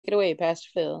it away, Pastor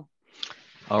Phil.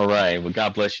 All right. Well,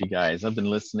 God bless you guys. I've been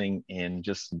listening and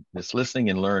just listening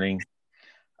and learning,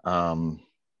 um,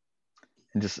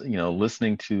 and just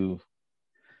listening to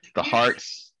the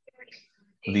hearts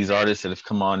of these artists that have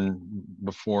come on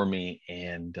before me,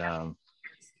 and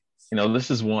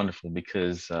this is wonderful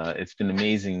because it's been an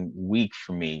amazing week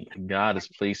for me. God has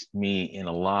placed me in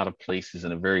a lot of places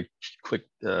in a very quick,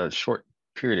 short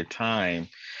period of time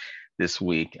this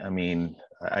week. I mean,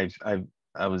 I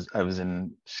was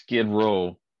in Skid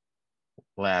Row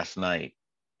last night,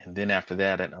 and then after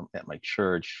that at my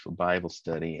church for Bible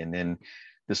study, and then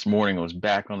this morning I was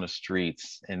back on the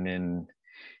streets, and then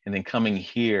coming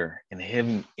here and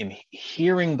having and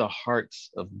hearing the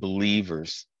hearts of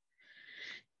believers.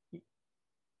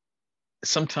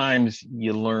 Sometimes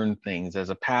you learn things as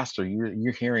a pastor.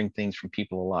 You're hearing things from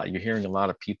people a lot. You're hearing a lot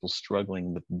of people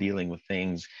struggling with dealing with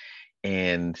things,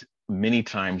 and many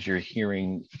times you're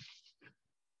hearing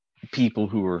people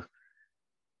who are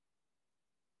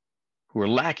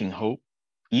lacking hope,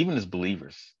 even as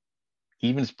believers,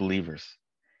 even as believers.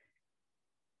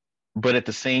 But at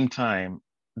the same time,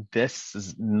 this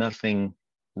is nothing.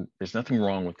 There's nothing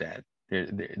wrong with that.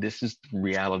 This is the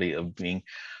reality of being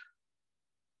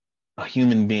a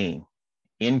human being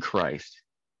in Christ,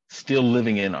 still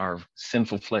living in our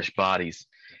sinful flesh bodies.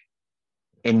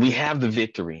 And we have the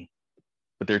victory.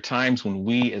 But there are times when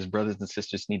we as brothers and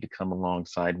sisters need to come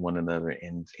alongside one another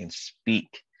and speak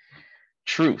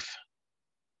truth.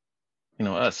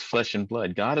 Us, flesh and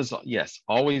blood. God is, yes,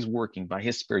 always working by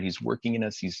his Spirit. He's working in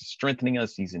us. He's strengthening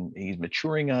us. He's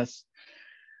maturing us.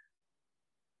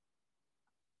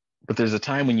 But there's a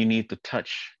time when you need the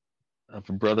touch of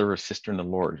a brother or sister in the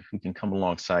Lord who can come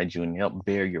alongside you and help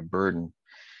bear your burden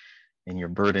and your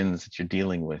burdens that you're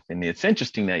dealing with. And it's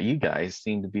interesting that you guys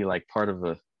seem to be like part of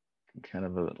a kind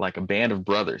of like a band of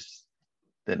brothers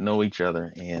that know each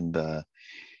other and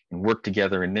work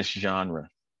together in this genre.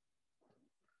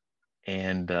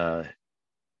 And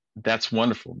that's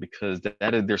wonderful because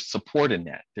there's support in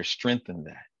that, there's strength in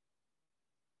that,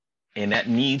 and that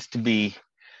needs to be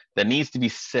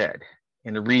said.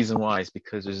 And the reason why is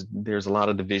because there's a lot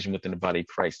of division within the body of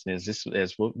Christ, and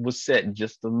as what was said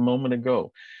just a moment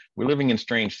ago, we're living in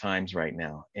strange times right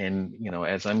now. And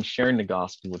as I'm sharing the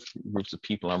gospel with groups of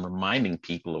people, I'm reminding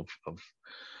people of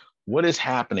what is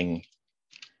happening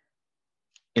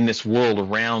in this world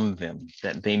around them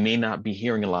that they may not be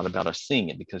hearing a lot about or seeing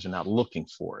it because they're not looking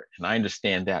for it. And I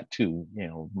understand that too.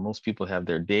 Most people have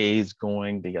their days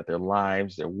going, they got their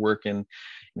lives, they're working. And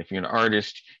if you're an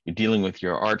artist, you're dealing with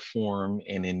your art form,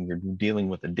 and then you're dealing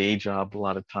with a day job a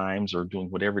lot of times, or doing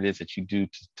whatever it is that you do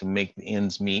to make the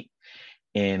ends meet.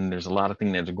 And there's a lot of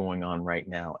things that are going on right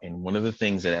now. And one of the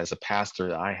things that as a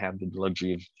pastor, I have the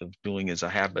luxury of doing is I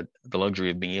have the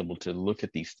luxury of being able to look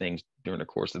at these things during the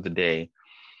course of the day.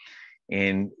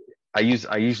 And I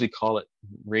usually call it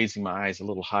raising my eyes a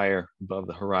little higher above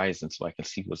the horizon so I can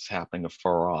see what's happening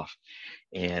afar off.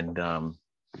 And I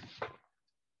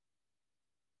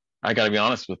got to be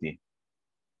honest with you.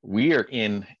 We are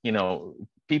in,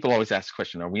 people always ask the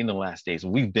question, are we in the last days?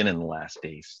 We've been in the last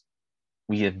days.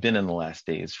 We have been in the last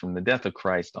days from the death of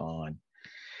Christ on.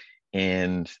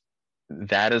 And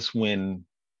that is when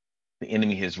the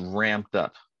enemy has ramped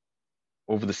up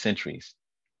over the centuries.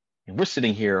 And we're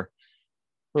sitting here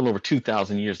a little over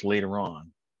 2,000 years later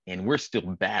on, and we're still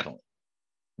battling.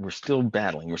 We're still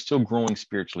battling. We're still growing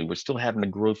spiritually. We're still having to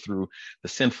grow through the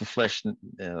sinful flesh,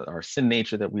 our sin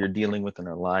nature that we are dealing with in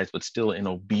our lives, but still in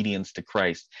obedience to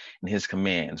Christ and his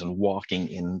commands, and walking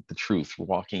in the truth,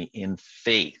 walking in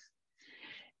faith.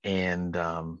 And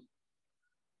I'm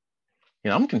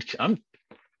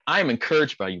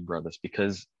encouraged by you, brothers,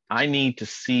 because I need to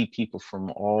see people from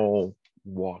all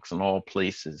walks and all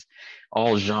places,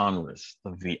 all genres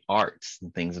of the arts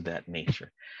and things of that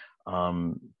nature.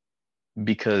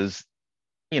 Because,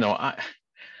 I'm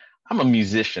a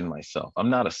musician myself.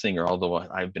 I'm not a singer, although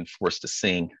I've been forced to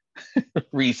sing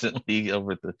recently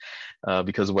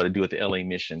because of what I do at the LA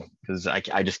Mission, because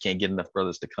I just can't get enough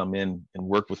brothers to come in and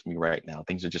work with me right now.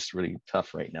 Things are just really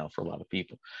tough right now for a lot of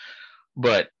people.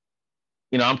 But,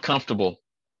 I'm comfortable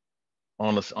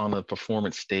on the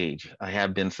performance stage. I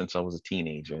have been since I was a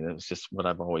teenager. It was just what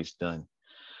I've always done.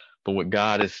 But what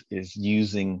God is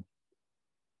using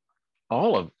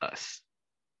all of us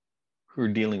who are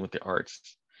dealing with the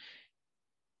arts,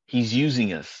 he's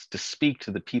using us to speak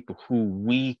to the people who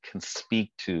we can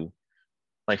speak to.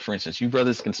 Like, for instance, you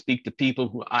brothers can speak to people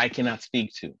who I cannot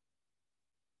speak to.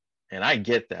 And I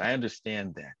get that. I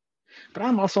understand that. But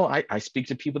I speak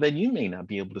to people that you may not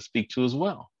be able to speak to as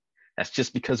well. That's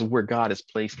just because of where God has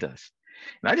placed us.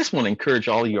 And I just want to encourage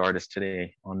all you artists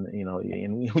today on,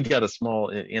 and we got a small,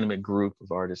 intimate group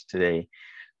of artists today,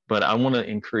 but I want to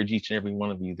encourage each and every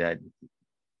one of you that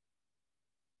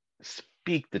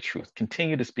speak the truth,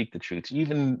 continue to speak the truth,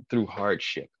 even through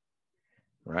hardship.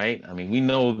 Right? I mean, we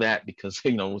know that because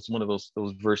it's one of those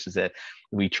verses that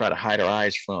we try to hide our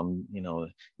eyes from.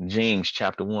 James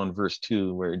chapter 1 verse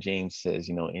 2, where James says,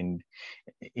 you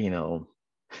know,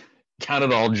 count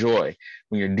it all joy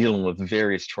when you're dealing with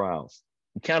various trials.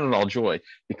 Count it all joy,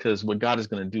 because what God is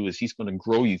going to do is He's going to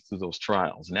grow you through those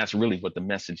trials, and that's really what the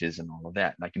message is and all of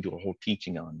that. And I can do a whole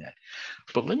teaching on that.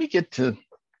 But let me get to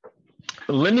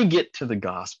the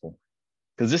gospel,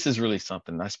 because this is really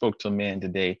something. I spoke to a man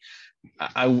today.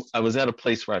 I was at a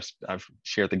place where I've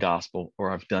shared the gospel,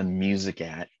 or I've done music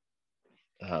at.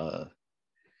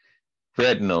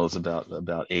 Fred knows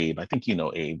about Abe. I think you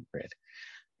know Abe, Fred.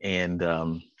 And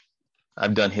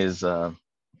I've done his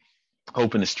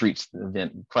Hope in the Streets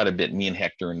event quite a bit. Me and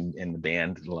Hector and the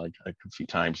band, like a few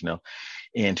times now.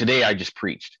 And today I just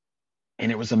preached, and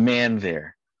there was a man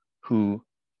there who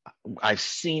I've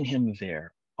seen him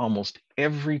there almost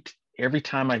every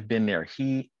time I've been there.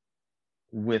 He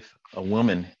with a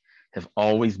woman have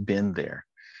always been there.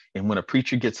 And when a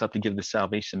preacher gets up to give the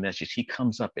salvation message, he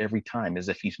comes up every time as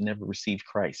if he's never received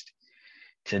Christ.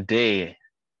 Today,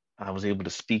 I was able to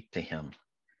speak to him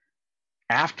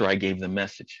after I gave the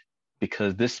message,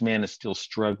 because this man is still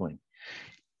struggling.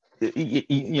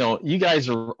 You guys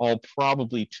are all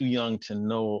probably too young to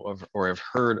know of or have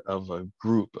heard of a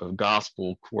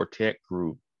gospel quartet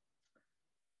group,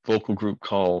 vocal group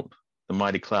called the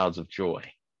Mighty Clouds of Joy.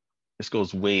 This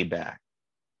goes way back,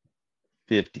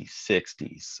 50s,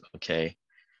 60s, okay?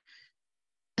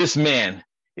 This man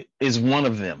is one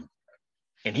of them.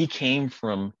 And he came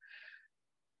from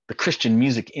the Christian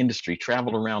music industry,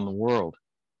 traveled around the world.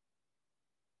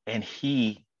 And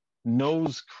he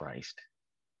knows Christ,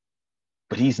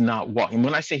 but he's not walking.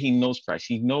 When I say he knows Christ,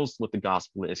 he knows what the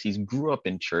gospel is. He's grew up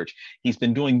in church. He's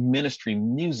been doing ministry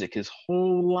music his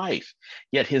whole life,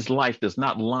 yet his life does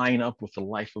not line up with the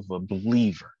life of a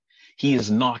believer. He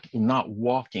is not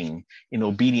walking in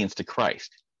obedience to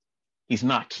Christ. He's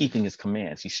not keeping his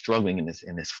commands. He's struggling in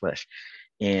his flesh.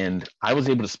 And I was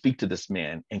able to speak to this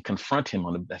man and confront him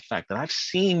on the fact that I've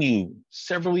seen you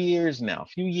several years now, a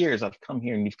few years I've come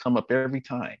here and you've come up every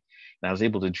time. And I was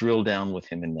able to drill down with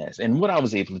him in this. And what I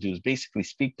was able to do is basically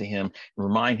speak to him and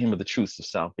remind him of the truths of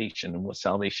salvation and what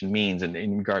salvation means, and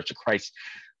in regards to Christ's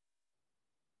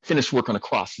finished work on the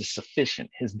cross is sufficient.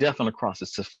 His death on the cross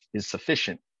is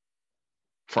sufficient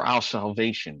for our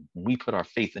salvation. We put our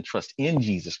faith and trust in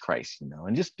Jesus Christ,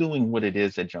 and just doing what it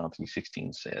is that John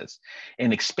 3:16 says,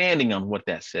 and expanding on what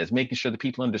that says, making sure that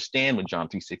people understand what John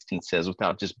 3:16 says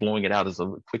without just blowing it out as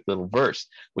a quick little verse,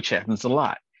 which happens a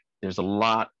lot. There's a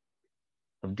lot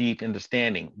of deep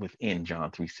understanding within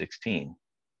John 3:16.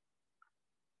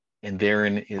 And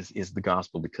therein is the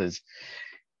gospel,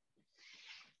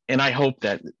 and I hope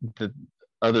that the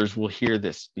others will hear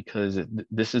this, because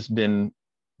this has been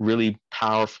really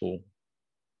powerful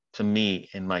to me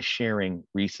in my sharing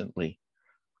recently,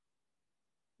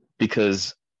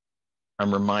 because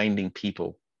I'm reminding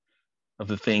people of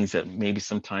the things that maybe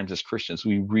sometimes as Christians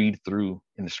we read through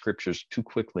in the scriptures too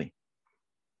quickly.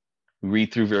 We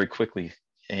read through very quickly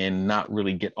and not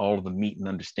really get all of the meat and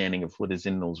understanding of what is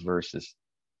in those verses.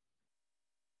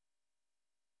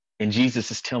 And Jesus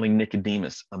is telling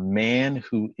Nicodemus, a man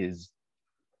who is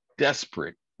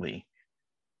desperately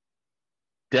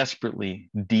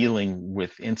dealing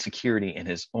with insecurity in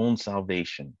his own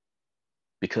salvation,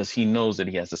 because he knows that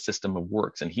he has a system of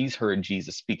works, and he's heard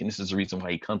Jesus speak. And this is the reason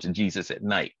why he comes to Jesus at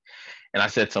night. And I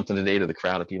said something today to the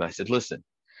crowd of people. I said, listen,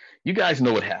 you guys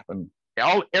know what happened.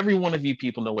 Every one of you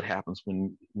people know what happens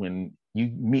when you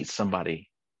meet somebody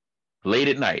late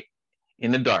at night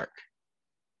in the dark.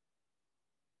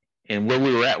 And where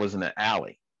we were at was in an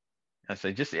alley. I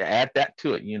said, just add that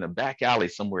to it. You're in a back alley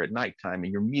somewhere at nighttime,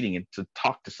 and you're meeting to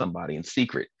talk to somebody in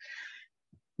secret.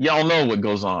 Y'all know what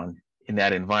goes on in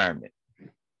that environment.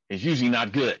 It's usually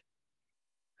not good.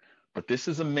 But this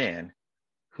is a man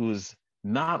who is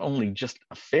not only just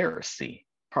a Pharisee,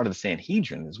 part of the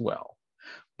Sanhedrin as well,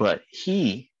 but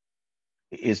he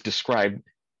is described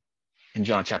in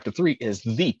John chapter 3 as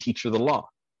the teacher of the law.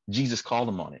 Jesus called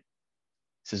him on it.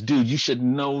 He says, dude, you should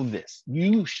know this.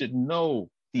 You should know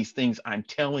these things I'm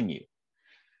telling you.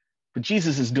 But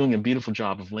Jesus is doing a beautiful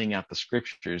job of laying out the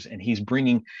scriptures, and he's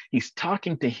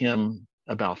talking to him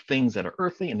about things that are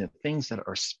earthly and the things that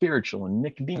are spiritual. And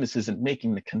Nicodemus isn't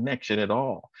making the connection at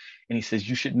all. And he says,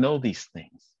 you should know these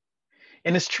things.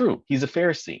 And it's true. He's a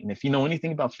Pharisee. And if you know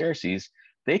anything about Pharisees,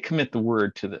 they commit the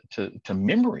word to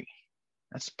memory.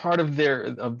 That's part of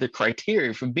the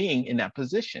criteria for being in that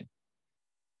position.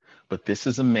 But this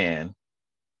is a man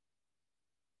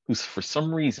who's, for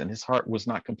some reason, his heart was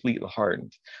not completely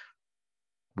hardened.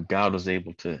 But God was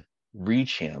able to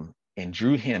reach him and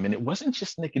drew him. And it wasn't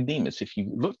just Nicodemus. If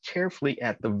you look carefully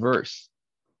at the verse,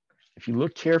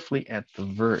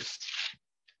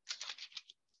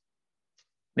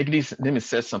 Nicodemus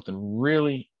says something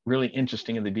really, really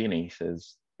interesting in the beginning. He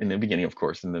says, in the beginning, of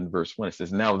course, and then verse 1, it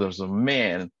says, now there's a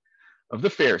man of the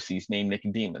Pharisees named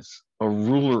Nicodemus, a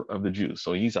ruler of the Jews.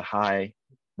 So he's a high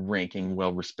ranking,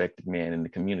 well-respected man in the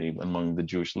community among the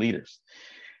Jewish leaders.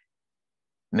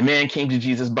 And the man came to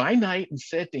Jesus by night and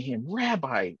said to him,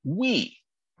 Rabbi, we.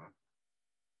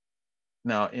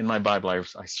 Now, in my Bible,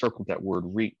 I circled that word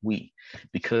we,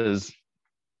 because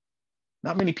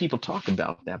not many people talk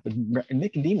about that, but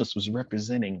Nicodemus was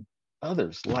representing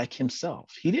others like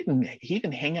himself. He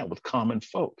didn't hang out with common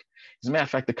folk. As a matter of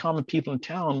fact, the common people in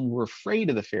town were afraid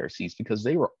of the Pharisees because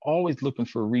they were always looking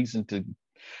for a reason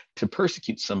to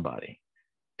persecute somebody,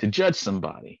 to judge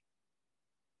somebody,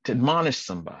 to admonish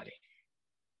somebody.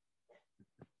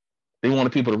 They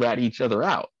wanted people to rat each other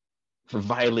out for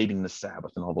violating the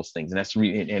Sabbath and all those things. And that's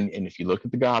and if you look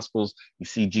at the Gospels, you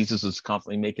see Jesus was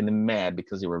constantly making them mad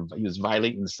because he was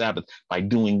violating the Sabbath by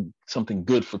doing something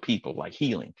good for people, like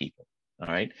healing people. All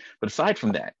right. But aside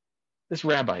from that, this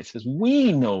rabbi says,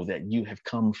 we know that you have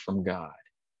come from God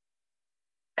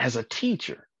as a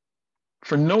teacher,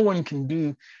 for no one can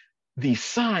do these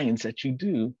signs that you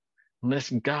do unless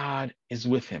God is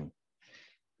with him.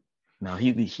 Now,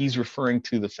 he's referring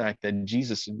to the fact that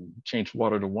Jesus changed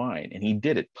water to wine, and he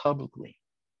did it publicly.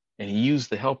 And he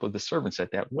used the help of the servants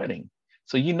at that wedding.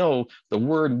 So, the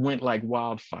word went like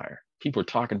wildfire. People were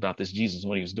talking about this Jesus,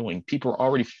 what he was doing. People were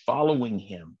already following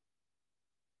him.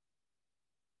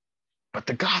 But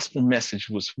the gospel message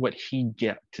was what he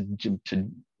get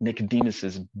to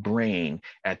Nicodemus's brain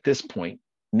at this point.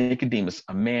 Nicodemus,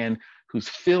 a man who's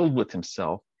filled with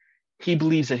himself, he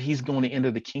believes that he's going to enter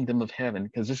the kingdom of heaven,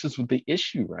 because this is the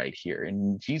issue right here.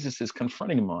 And Jesus is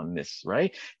confronting him on this,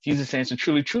 right? Jesus answered,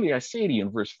 truly, truly, I say to you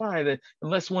in verse 5, that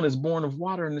unless one is born of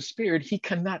water and the Spirit, he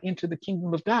cannot enter the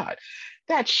kingdom of God.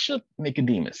 That shook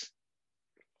Nicodemus,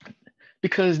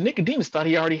 because Nicodemus thought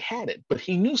he already had it, but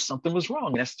he knew something was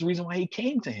wrong. That's the reason why he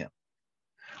came to him.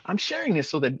 I'm sharing this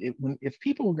so that if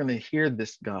people are going to hear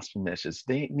this gospel message,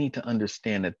 they need to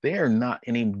understand that they are not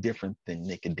any different than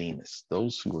Nicodemus,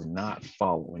 those who are not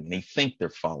following. They think they're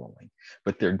following,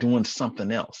 but they're doing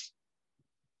something else.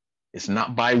 It's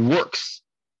not by works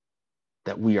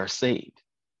that we are saved.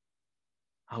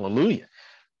 Hallelujah.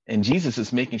 And Jesus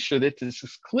is making sure that this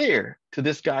is clear to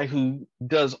this guy who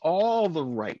does all the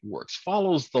right works,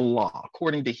 follows the law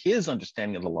according to his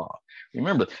understanding of the law.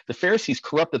 Remember, the Pharisees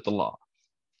corrupted the law.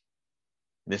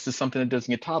 This is something that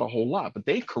doesn't get taught a whole lot, but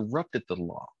they corrupted the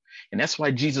law. And that's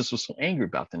why Jesus was so angry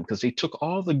about them, because they took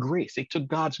all the grace, they took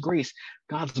God's grace,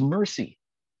 God's mercy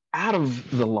out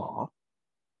of the law.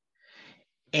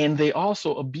 And they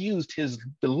also abused his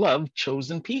beloved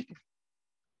chosen people.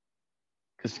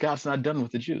 Because God's not done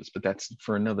with the Jews, but that's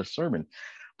for another sermon.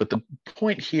 But the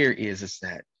point here is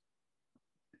that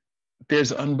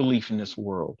there's unbelief in this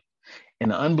world,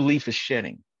 and the unbelief is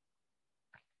shedding.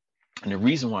 And the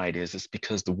reason why it is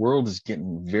because the world is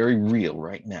getting very real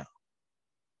right now.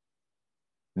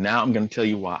 Now I'm going to tell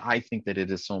you why I think that it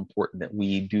is so important that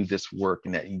we do this work,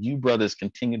 and that you brothers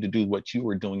continue to do what you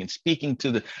are doing and speaking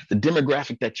to the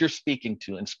demographic that you're speaking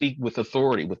to, and speak with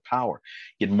authority, with power.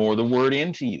 Get more of the word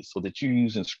into you so that you're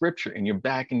using scripture and you're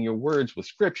backing your words with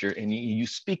scripture, and you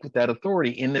speak with that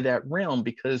authority into that realm,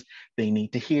 because they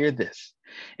need to hear this.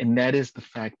 And that is the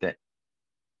fact that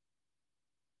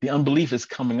the unbelief is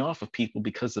coming off of people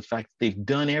because of the fact that they've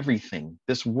done everything.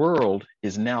 This world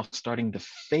is now starting to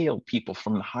fail people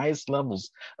from the highest levels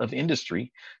of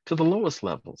industry to the lowest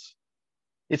levels.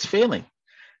 It's failing.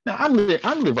 Now, I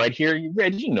live right here.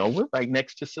 Red, we're right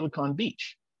next to Silicon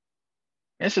Beach.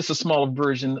 And it's just a smaller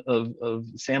version of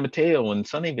San Mateo and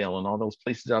Sunnyvale and all those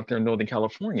places out there in Northern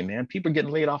California, man. People are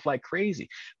getting laid off like crazy.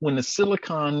 When the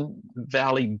Silicon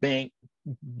Valley Bank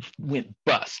went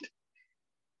bust,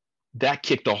 that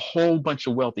kicked a whole bunch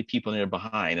of wealthy people in there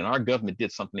behind, and our government did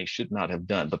something they should not have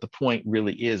done. But the point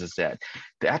really is that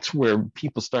that's where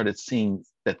people started seeing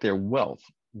that their wealth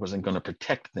wasn't going to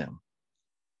protect them.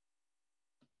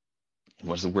 And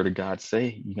what does the word of God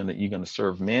say? You're going to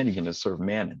serve man, you're going to serve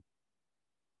mammon.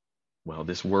 Well,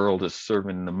 this world is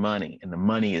serving the money, and the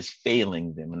money is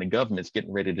failing them, and the government's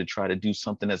getting ready to try to do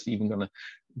something that's even going to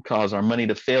cause our money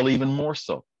to fail even more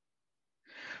so.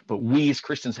 But we as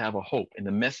Christians have a hope, and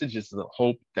the message is the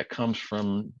hope that comes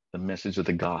from the message of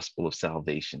the gospel of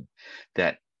salvation,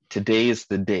 that today is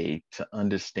the day to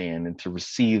understand and to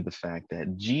receive the fact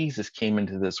that Jesus came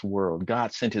into this world.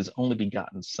 God sent his only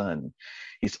begotten son.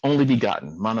 His only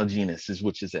begotten, monogenes,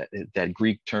 which is that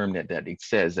Greek term that it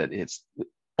says that it's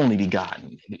only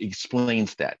begotten. It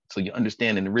explains that. So you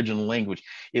understand in the original language,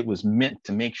 it was meant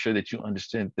to make sure that you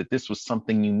understand that this was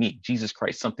something unique. Jesus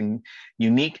Christ, something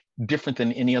unique, different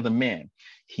than any other man.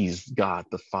 He's God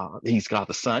the Father. He's God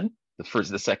the Son,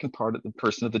 the second part of the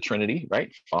person of the Trinity,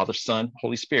 right? Father, Son,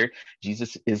 Holy Spirit.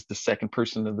 Jesus is the second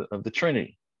person of the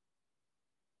Trinity.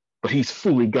 But he's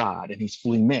fully God and he's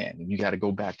fully man. And you got to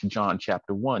go back to John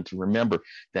chapter 1 to remember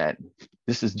that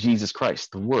this is Jesus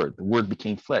Christ, the Word. The Word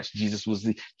became flesh. Jesus was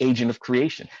the agent of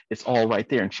creation. It's all right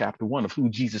there in chapter 1 of who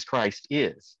Jesus Christ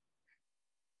is.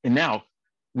 And now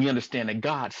we understand that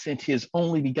God sent his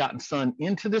only begotten son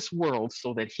into this world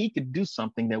so that he could do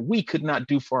something that we could not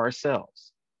do for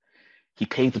ourselves. He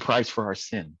paid the price for our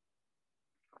sin.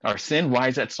 Our sin, why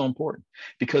is that so important?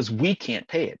 Because we can't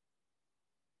pay it.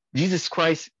 Jesus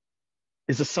Christ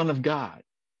is the Son of God.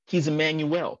 He's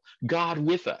Emmanuel, God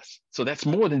with us. So that's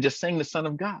more than just saying the Son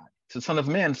of God. It's the Son of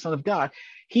Man, Son of God.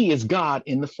 He is God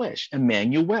in the flesh,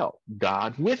 Emmanuel,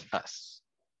 God with us.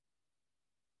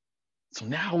 So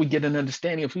now we get an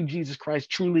understanding of who Jesus Christ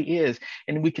truly is,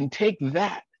 and we can take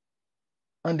that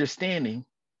understanding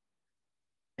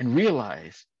and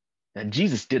realize that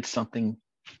Jesus did something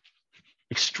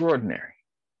extraordinary.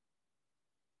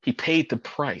 He paid the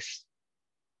price,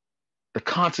 the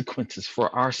consequences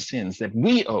for our sins that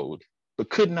we owed but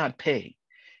could not pay.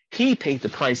 He paid the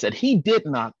price that he did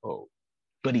not owe,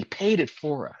 but he paid it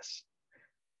for us.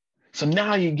 So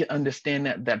now you understand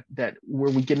that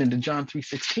where we get into John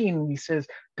 3:16, he says,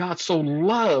 God so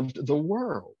loved the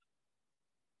world.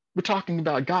 We're talking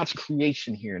about God's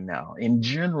creation here now. In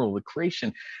general, the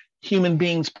creation, human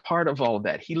beings, part of all of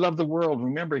that. He loved the world.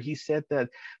 Remember, he said that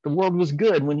the world was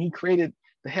good when he created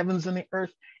the heavens and the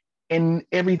earth and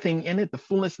everything in it, the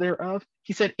fullness thereof.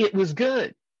 He said, it was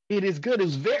good. It is good. It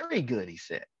was very good, he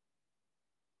said.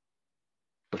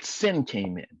 But sin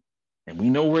came in. And we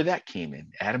know where that came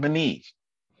in. Adam and Eve,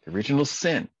 the original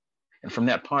sin. And from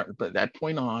that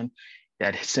point on,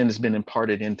 that sin has been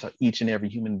imparted into each and every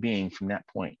human being from that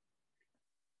point.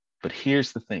 But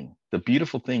here's the thing. The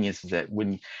beautiful thing is that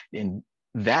when in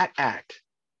that act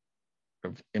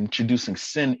of introducing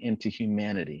sin into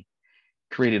humanity,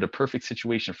 created a perfect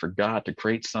situation for God to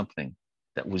create something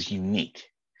that was unique.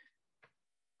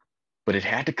 But it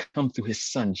had to come through his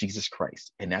son, Jesus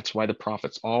Christ. And that's why the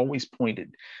prophets always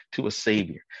pointed to a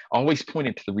savior, always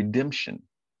pointed to the redemption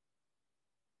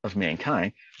of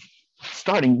mankind,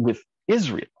 starting with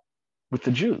Israel, with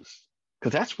the Jews,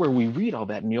 because that's where we read all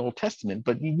that in the Old Testament.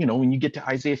 But, you know, when you get to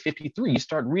Isaiah 53, you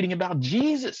start reading about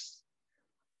Jesus.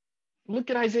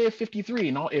 Look at Isaiah 53,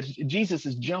 and Jesus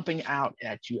is jumping out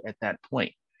at you at that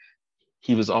point.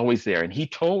 He was always there. And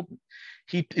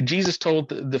Jesus told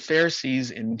the Pharisees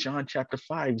in John chapter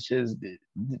 5, he says,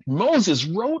 Moses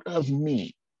wrote of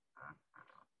me.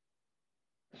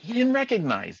 He didn't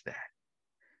recognize that.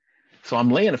 So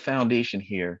I'm laying a foundation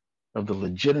here of the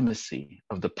legitimacy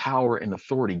of the power and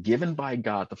authority given by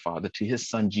God the Father to his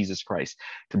son, Jesus Christ,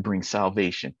 to bring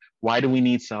salvation. Why do we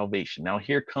need salvation? Now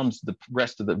here comes the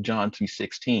rest of the John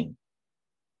 3:16.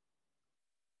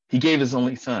 He gave his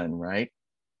only son, right?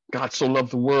 God so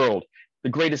loved the world. The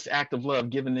greatest act of love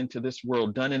given into this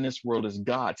world, done in this world, is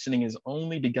God sending his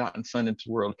only begotten son into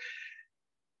the world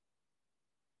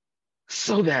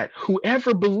so that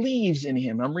whoever believes in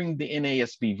him, I'm reading the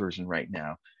NASB version right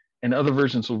now, and other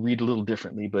versions will read a little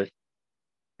differently, but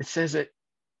it says that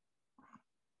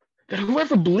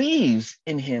whoever believes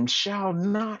in him shall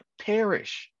not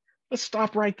perish. Let's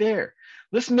stop right there.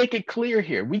 Let's make it clear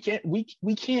here. We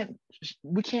can't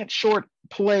short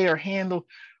play or handle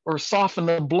or soften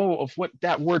the blow of what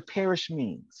that word perish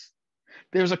means.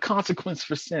 There's a consequence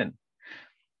for sin.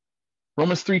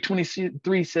 Romans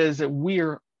 3:23 says that we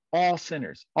are all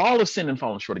sinners. All have sinned and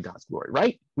fallen short of God's glory,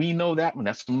 right? We know that one.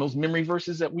 That's one of those memory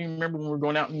verses that we remember when we're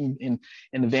going out and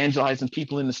evangelizing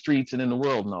people in the streets and in the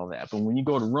world and all that. But when you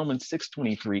go to Romans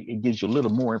 6:23, it gives you a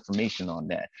little more information on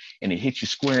that. And it hits you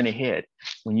square in the head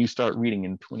when you start reading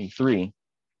in 23.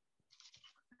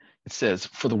 It says,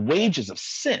 for the wages of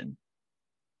sin,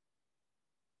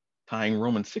 tying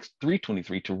Romans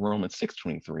 3:23 to Romans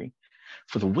 6:23,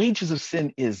 for the wages of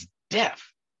sin is death,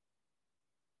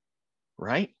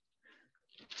 right?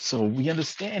 So we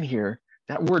understand here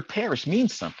that word perish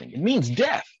means something. It means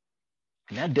death,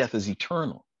 and that death is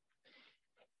eternal.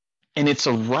 And it's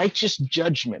a righteous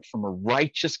judgment from a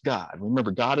righteous God.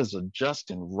 Remember, God is a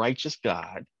just and righteous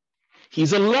God.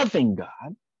 He's a loving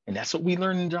God. And that's what we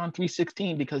learn in John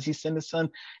 3:16, because he sent his son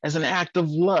as an act of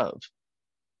love.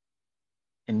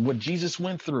 And what Jesus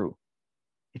went through,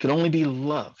 it could only be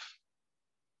love.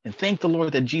 And thank the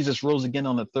Lord that Jesus rose again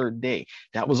on the third day.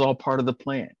 That was all part of the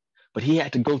plan. But he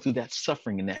had to go through that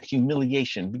suffering and that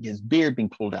humiliation, his beard being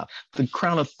pulled out, the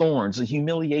crown of thorns, the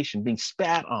humiliation, being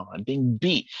spat on, being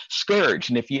beat, scourged.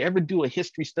 And if you ever do a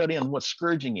history study on what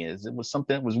scourging is, it was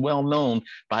something that was well known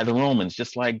by the Romans,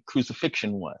 just like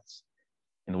crucifixion was.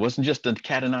 And it wasn't just a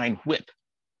cat o' nine whip.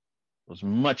 It was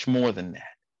much more than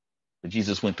that. But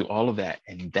Jesus went through all of that.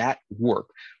 And that work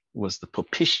was the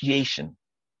propitiation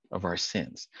of our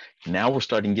sins. Now we're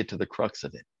starting to get to the crux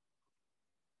of it.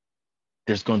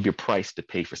 There's going to be a price to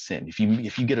pay for sin. If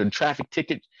you get a traffic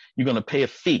ticket, you're going to pay a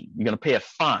fee. You're going to pay a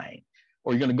fine,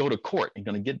 or you're going to go to court. You're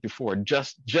going to get before a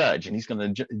just judge, and he's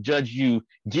going to judge you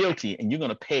guilty, and you're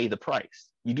going to pay the price.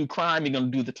 You do crime, you're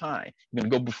going to do the time. You're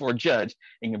going to go before a judge,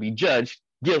 and you're going to be judged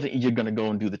guilty, and you're going to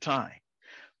go and do the time.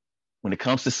 When it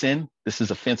comes to sin, this is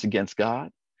offense against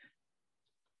God.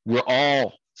 We're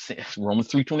all, Romans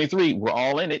 3:23, we're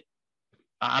all in it.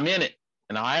 I'm in it.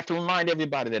 And I have to remind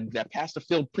everybody that Pastor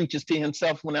Phil preaches to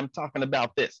himself when I'm talking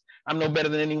about this. I'm no better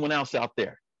than anyone else out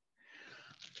there.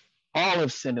 All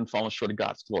have sinned and fallen short of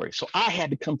God's glory. So I had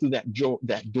to come through that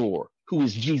door, who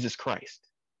is Jesus Christ.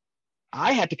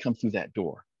 I had to come through that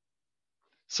door.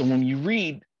 So when you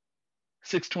read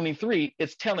 6:23,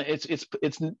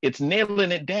 it's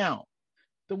nailing it down.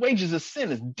 The wages of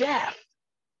sin is death,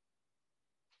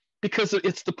 because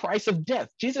it's the price of death.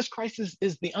 Jesus Christ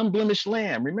is the unblemished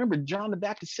Lamb. Remember, John the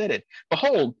Baptist said it.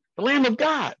 Behold, the Lamb of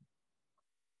God.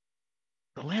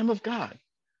 The Lamb of God.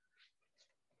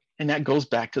 And that goes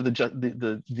back to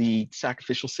the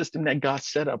sacrificial system that God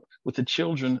set up with the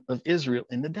children of Israel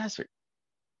in the desert.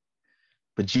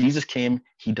 But Jesus came,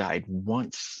 he died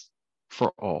once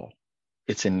for all.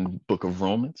 It's in the book of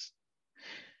Romans,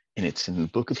 and it's in the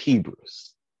book of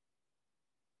Hebrews.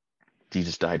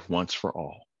 Jesus died once for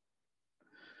all.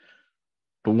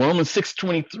 But Romans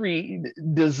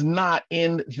 6:23 does not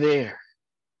end there.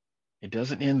 It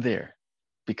doesn't end there,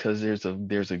 because there's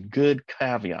a good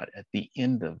caveat at the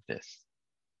end of this.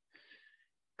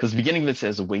 Because the beginning of it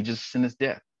says the wages of sin is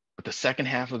death. But the second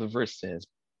half of the verse says,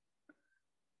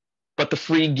 but the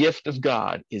free gift of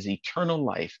God is eternal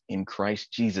life in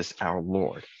Christ Jesus our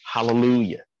Lord.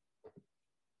 Hallelujah.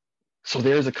 So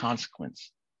there's a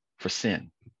consequence for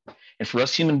sin. And for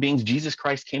us human beings, Jesus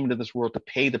Christ came into this world to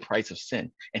pay the price of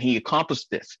sin. And he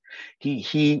accomplished this.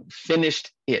 He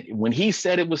finished it. When he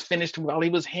said it was finished while he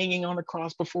was hanging on the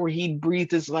cross before he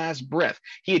breathed his last breath,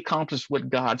 he accomplished what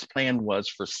God's plan was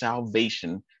for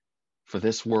salvation for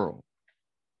this world.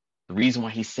 The reason why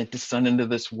he sent his son into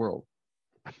this world,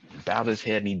 bowed his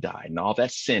head and he died. And all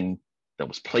that sin that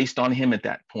was placed on him at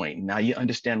that point. Now you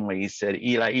understand why he said,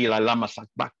 Eli, Eli, lama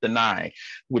sabachthani,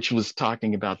 which was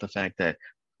talking about the fact that,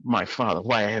 my Father,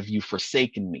 why have you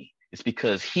forsaken me? It's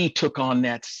because he took on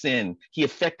that sin. He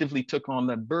effectively took on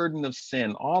the burden of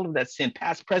sin, all of that sin,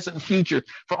 past, present, and future,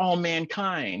 for all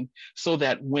mankind, so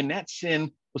that when that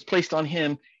sin was placed on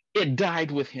him, it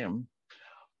died with him.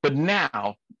 But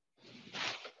now,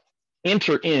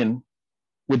 enter in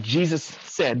what Jesus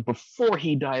said before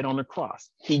he died on the cross.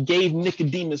 He gave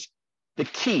Nicodemus the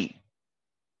key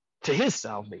to his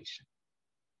salvation.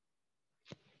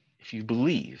 If you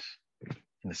believe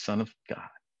in the Son of God,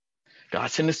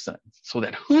 God sent his son so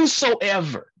that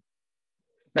whosoever.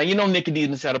 Now, you know,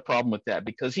 Nicodemus had a problem with that,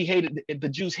 because the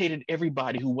Jews hated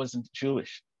everybody who wasn't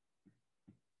Jewish.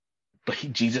 But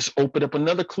Jesus opened up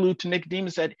another clue to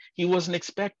Nicodemus that he wasn't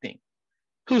expecting.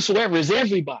 Whosoever is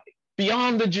everybody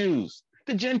beyond the Jews,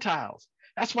 the Gentiles.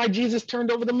 That's why Jesus turned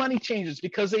over the money changers,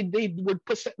 because they were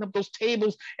setting up those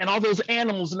tables and all those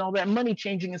animals and all that money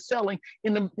changing and selling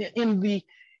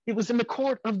it was in the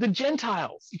court of the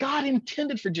Gentiles. God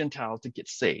intended for Gentiles to get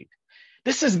saved.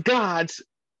 This is God's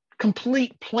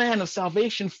complete plan of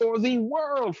salvation for the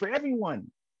world, for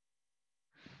everyone.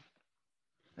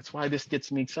 That's why this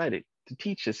gets me excited to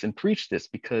teach this and preach this,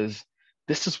 because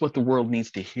this is what the world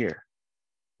needs to hear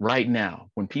right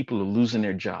now, when people are losing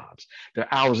their jobs, their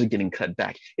hours are getting cut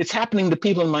back. It's happening to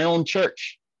people in my own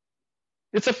church.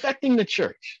 It's affecting the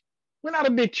church. We're not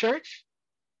a big church.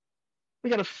 We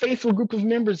got a faithful group of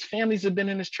members. Families have been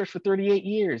in this church for 38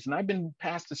 years. And I've been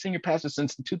senior pastor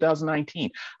since 2019.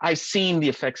 I've seen the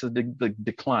effects of the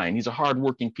decline. These are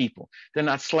hardworking people. They're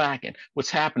not slacking.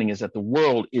 What's happening is that the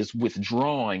world is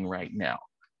withdrawing right now.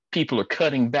 People are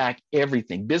cutting back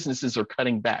everything. Businesses are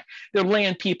cutting back. They're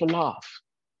laying people off.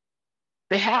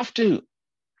 They have to.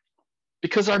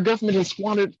 because our government has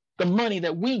squandered the money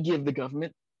that we give the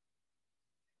government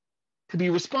to be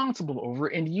responsible over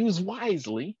and use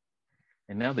wisely.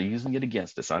 And now they're using it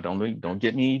against us. Don't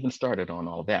get me even started on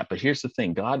all that. But here's the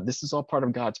thing, God, this is all part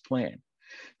of God's plan,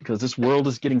 because this world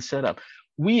is getting set up.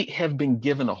 We have been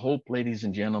given a hope, ladies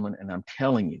and gentlemen, and I'm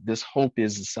telling you, this hope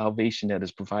is the salvation that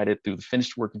is provided through the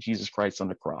finished work of Jesus Christ on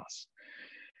the cross.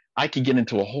 I could get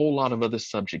into a whole lot of other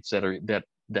subjects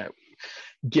that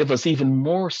give us even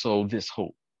more so this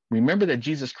hope. Remember that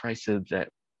Jesus Christ said that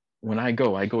when I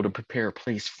go to prepare a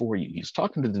place for you. He was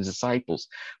talking to the disciples,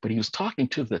 but he was talking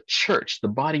to the church, the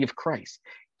body of Christ.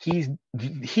 He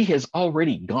has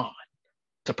already gone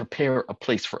to prepare a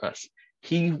place for us.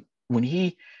 When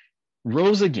he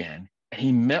rose again and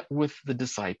he met with the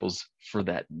disciples for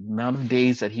that amount of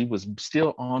days that he was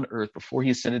still on earth before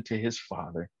he ascended to his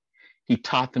Father, he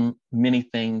taught them many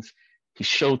things. He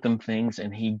showed them things,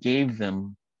 and he gave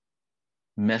them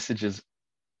messages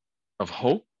of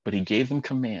hope, but he gave them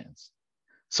commands.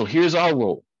 So here's our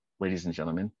role, ladies and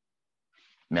gentlemen.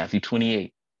 Matthew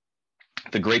 28,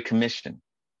 the Great Commission.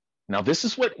 Now, this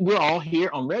is what we're all here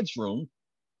on Red's Room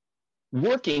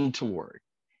working toward,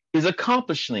 is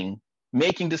accomplishing,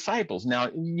 making disciples. Now,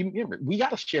 you remember, we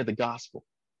got to share the gospel,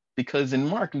 because in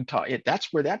Mark, we taught it.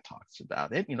 That's where that talks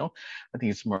about it. I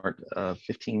think it's Mark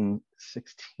 15,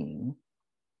 16,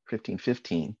 15,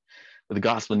 15, where the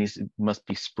gospel must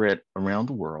be spread around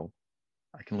the world.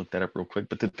 I can look that up real quick.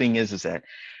 But the thing is that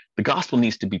the gospel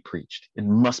needs to be preached. It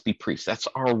must be preached. That's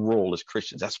our role as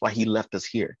Christians. That's why he left us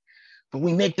here. But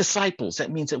we make disciples. That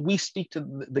means that we speak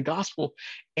to the gospel.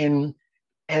 And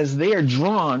as they are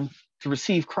drawn to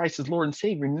receive Christ as Lord and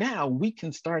Savior, now we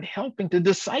can start helping to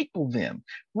disciple them.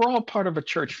 We're all part of a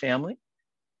church family.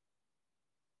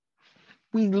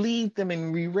 We lead them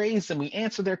and we raise them. We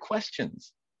answer their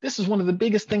questions. This is one of the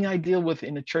biggest things I deal with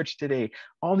in the church today.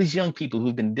 All these young people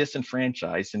who've been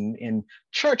disenfranchised and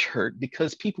church hurt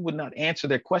because people would not answer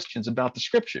their questions about the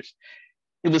scriptures.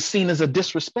 It was seen as a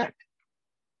disrespect.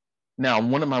 Now,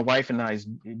 one of my wife and I's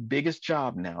biggest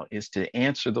job now is to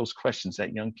answer those questions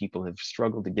that young people have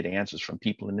struggled to get answers from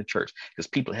people in the church, because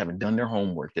people haven't done their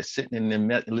homework. They're sitting in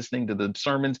there listening to the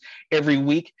sermons every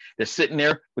week. They're sitting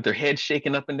there with their heads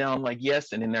shaking up and down like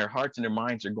yes, and in their hearts and their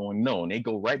minds are going no. And they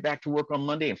go right back to work on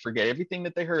Monday and forget everything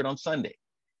that they heard on Sunday.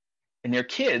 And their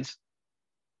kids,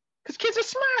 because kids are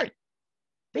smart,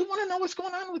 they want to know what's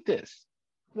going on with this.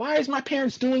 Why is my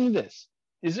parents doing this?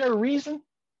 Is there a reason?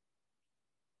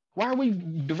 Why are we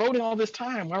devoting all this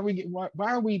time? Why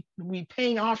are we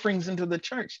paying offerings into the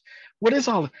church? What is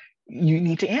all? You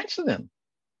need to answer them,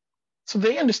 so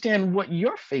they understand what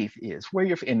your faith is,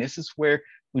 and this is where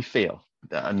we fail.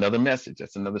 Another message.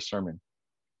 That's another sermon.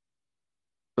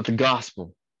 But the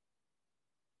gospel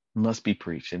must be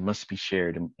preached. It must be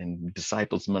shared, and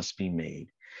disciples must be made.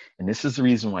 And this is the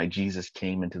reason why Jesus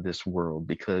came into this world,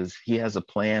 because he has a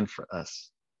plan for us.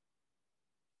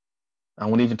 I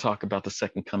won't even talk about the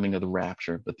second coming of the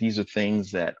rapture, but these are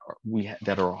things that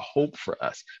are a hope for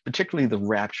us, particularly the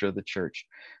rapture of the church,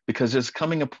 because there's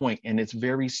coming a point, and it's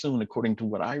very soon, according to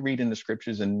what I read in the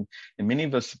scriptures, and many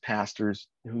of us pastors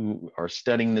who are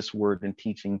studying this word and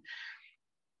teaching.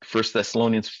 1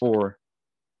 Thessalonians 4,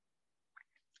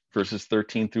 verses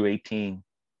 13 through 18.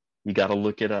 You got to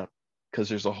look it up, because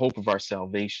there's a hope of our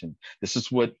salvation. This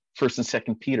is what 1st and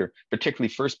 2nd Peter,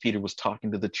 particularly 1st Peter, was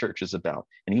talking to the churches about.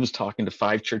 And he was talking to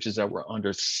 5 churches that were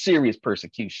under serious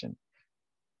persecution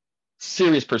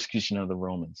of the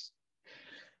Romans.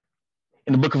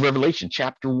 In the book of Revelation,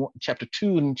 chapter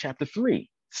 2 and chapter 3,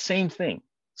 same thing.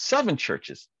 7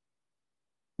 churches,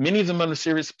 many of them under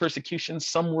serious persecution.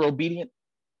 Some were obedient.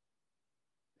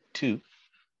 2.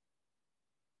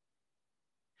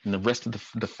 And the rest of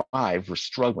the 5 were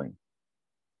struggling.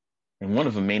 And one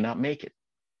of them may not make it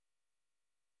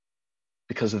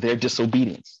because of their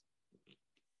disobedience.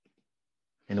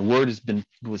 And the word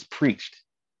was preached,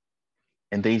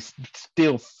 and they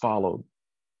still followed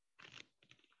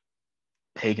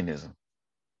paganism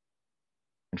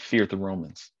and feared the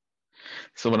Romans.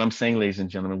 So what I'm saying, ladies and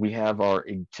gentlemen, we have our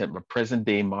present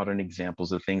day modern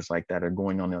examples of things like that are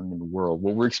going on in the world.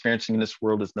 What we're experiencing in this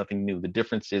world is nothing new. The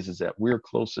difference is that we're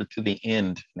closer to the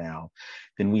end now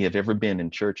than we have ever been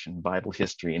in church and Bible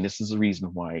history. And this is the reason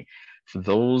why, for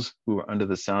those who are under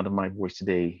the sound of my voice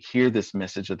today, hear this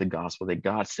message of the gospel, that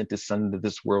God sent his son into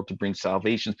this world to bring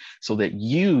salvation, so that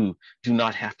you do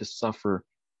not have to suffer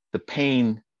the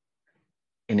pain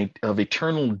of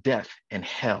eternal death and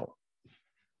hell.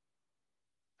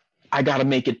 I got to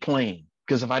make it plain,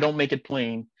 because if I don't make it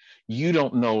plain, you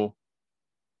don't know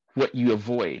what you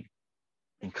avoid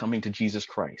in coming to Jesus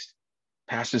Christ.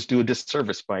 Pastors do a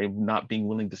disservice by not being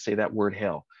willing to say that word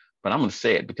hell. But I'm going to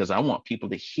say it because I want people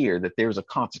to hear that there's a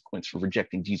consequence for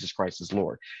rejecting Jesus Christ as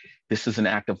Lord. This is an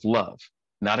act of love,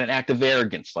 not an act of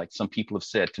arrogance, like some people have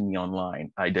said to me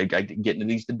online. I get into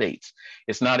these debates.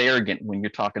 It's not arrogant when you're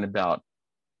talking about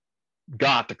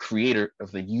God, the creator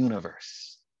of the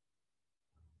universe,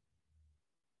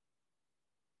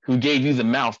 who gave you the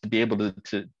mouth to be able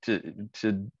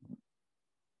to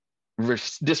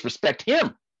disrespect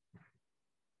him.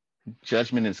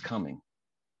 Judgment is coming.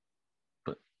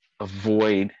 But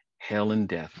avoid hell and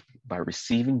death by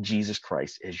receiving Jesus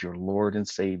Christ as your Lord and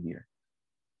Savior.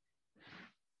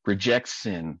 Reject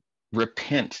sin,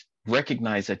 repent,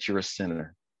 recognize that you're a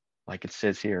sinner. Like it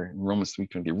says here in Romans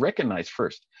 3:20, recognize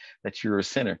first that you're a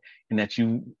sinner and that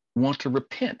you want to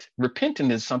repent. Repenting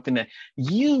is something that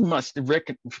you must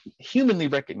humanly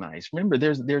recognize. Remember,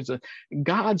 there's a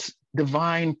God's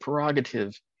divine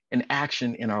prerogative and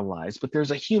action in our lives, but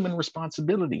there's a human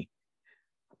responsibility.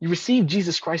 You receive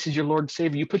Jesus Christ as your Lord and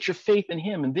Savior. You put your faith in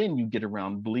him, and then you get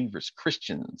around believers,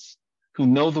 Christians who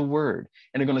know the word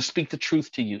and are going to speak the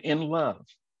truth to you in love,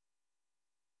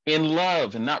 and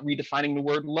not redefining the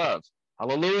word love.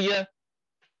 Hallelujah.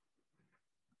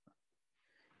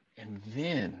 And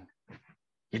then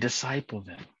you disciple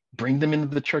them, bring them into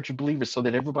the church of believers so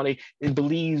that everybody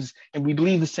believes and we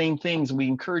believe the same things, and we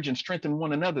encourage and strengthen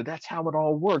one another. That's how it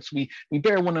all works. We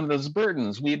bear one another's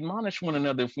burdens. We admonish one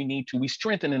another if we need to. We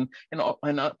strengthen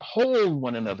and uphold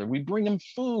one another. We bring them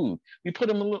food. We put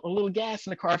them a little gas in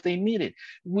the car if they need it.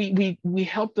 We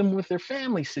help them with their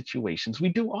family situations. We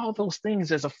do all those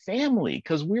things as a family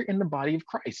because we're in the body of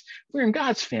Christ. We're in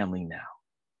God's family now.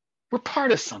 We're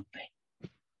part of something.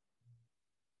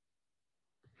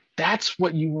 That's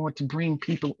what you want to bring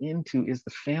people into, is the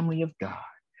family of God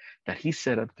that he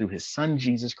set up through his son,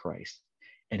 Jesus Christ.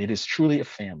 And it is truly a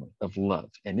family of love.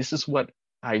 And this is what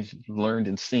I've learned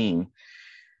and seen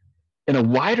in a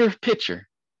wider picture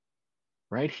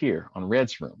right here on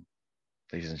Red's Room,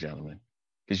 ladies and gentlemen,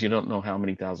 because you don't know how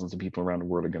many thousands of people around the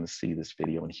world are going to see this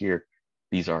video and hear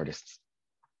these artists.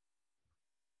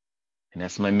 And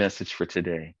that's my message for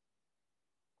today.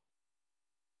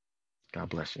 God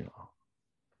bless you all.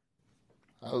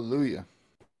 Hallelujah.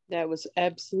 That was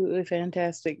absolutely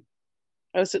fantastic.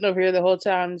 I was sitting over here the whole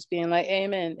time just being like,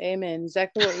 amen, amen.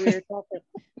 Exactly what we were talking.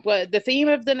 But the theme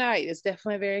of the night is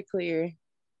definitely very clear.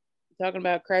 Talking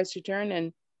about Christ's return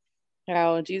and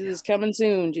how Jesus is coming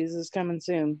soon. Jesus is coming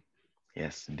soon.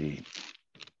 Yes, indeed.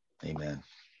 Amen.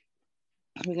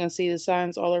 We're going to see the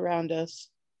signs all around us.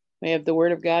 We have the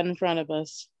word of God in front of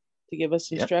us to give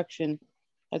us instruction.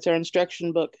 That's our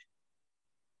instruction book.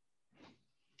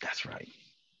 That's right.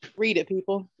 Read it,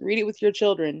 people. Read it with your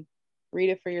children.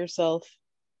 Read it for yourself.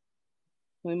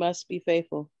 We must be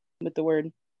faithful with the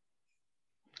word.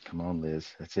 Come on, Liz.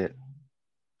 That's it.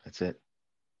 That's it.